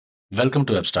Welcome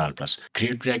to AppStar Plus.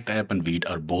 Create React App and Vite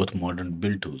are both modern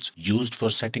build tools used for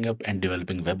setting up and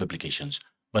developing web applications,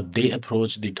 but they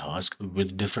approach the task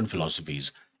with different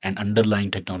philosophies and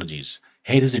underlying technologies.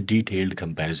 Here is a detailed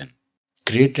comparison.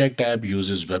 Create React App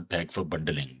uses Webpack for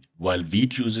bundling, while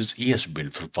Vite uses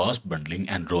ESBuild for fast bundling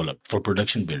and rollup for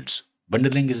production builds.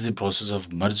 Bundling is the process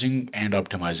of merging and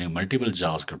optimizing multiple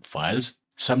JavaScript files,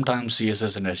 sometimes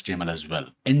CSS and HTML as well,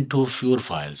 into fewer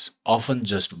files, often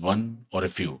just one or a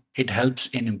few. It helps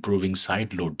in improving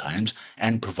site load times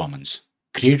and performance.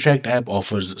 Create React app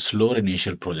offers slower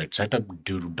initial project setup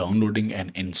due to downloading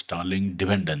and installing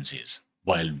dependencies,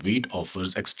 while Vite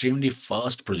offers extremely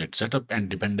fast project setup and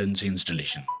dependency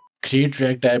installation. Create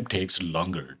React app takes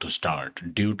longer to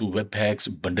start due to Webpack's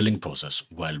bundling process,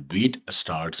 while Vite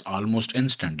starts almost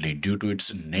instantly due to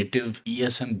its native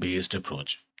ESM based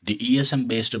approach. The ESM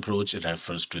based approach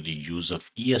refers to the use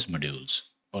of ES modules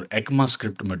or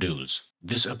ECMAScript modules.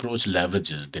 This approach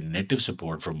leverages the native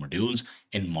support for modules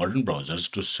in modern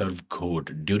browsers to serve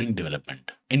code during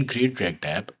development. In Create React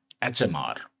app,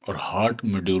 HMR or hard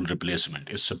module replacement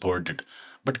is supported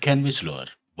but can be slower,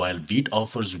 while Vite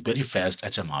offers very fast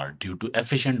HMR due to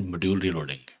efficient module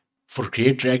reloading. For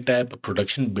Create React app,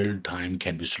 production build time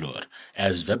can be slower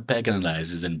as Webpack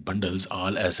analyzes and bundles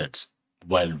all assets,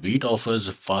 while Vite offers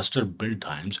faster build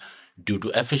times due to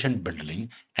efficient bundling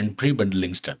and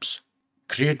pre-bundling steps.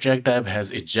 Create React app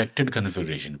has ejected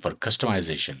configuration for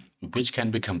customization, which can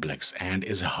be complex and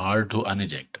is hard to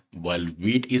uneject, while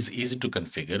Vite is easy to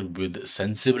configure with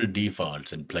sensible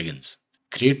defaults and plugins.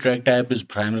 Create React app is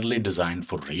primarily designed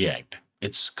for React.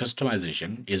 Its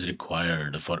customization is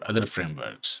required for other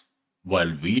frameworks, while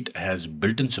Vite has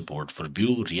built-in support for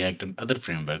Vue, React, and other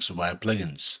frameworks via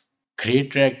plugins.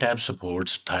 Create React app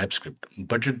supports TypeScript,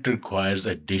 but it requires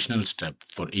additional steps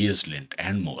for ESLint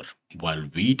and more, while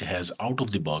Vite has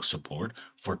out-of-the-box support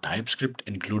for TypeScript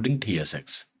including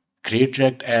TSX. Create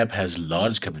React app has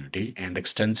large community and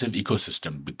extensive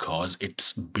ecosystem because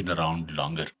it's been around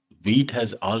longer. Vite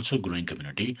has also growing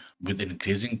community with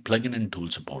increasing plugin and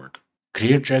tool support.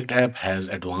 Create React app has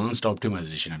advanced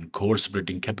optimization and code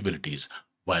splitting capabilities,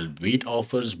 while Vite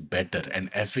offers better and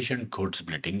efficient code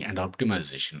splitting and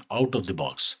optimization out of the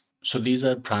box. So these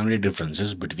are primary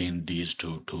differences between these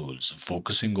two tools,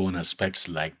 focusing on aspects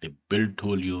like the build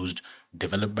tool used,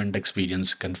 development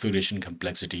experience, configuration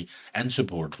complexity, and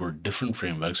support for different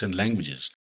frameworks and languages.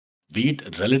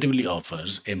 Vite relatively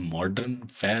offers a modern,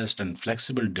 fast, and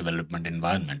flexible development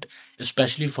environment,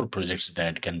 especially for projects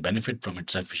that can benefit from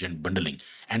its efficient bundling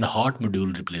and hot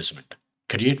module replacement.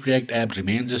 Create React app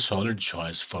remains a solid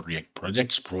choice for React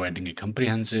projects, providing a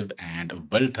comprehensive and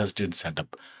well-tested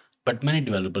setup. But many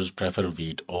developers prefer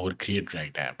Vite over Create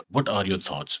React app. What are your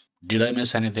thoughts? Did I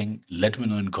miss anything? Let me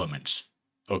know in comments.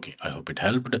 Okay, I hope it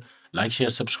helped. Like,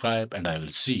 share, subscribe, and I will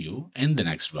see you in the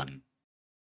next one.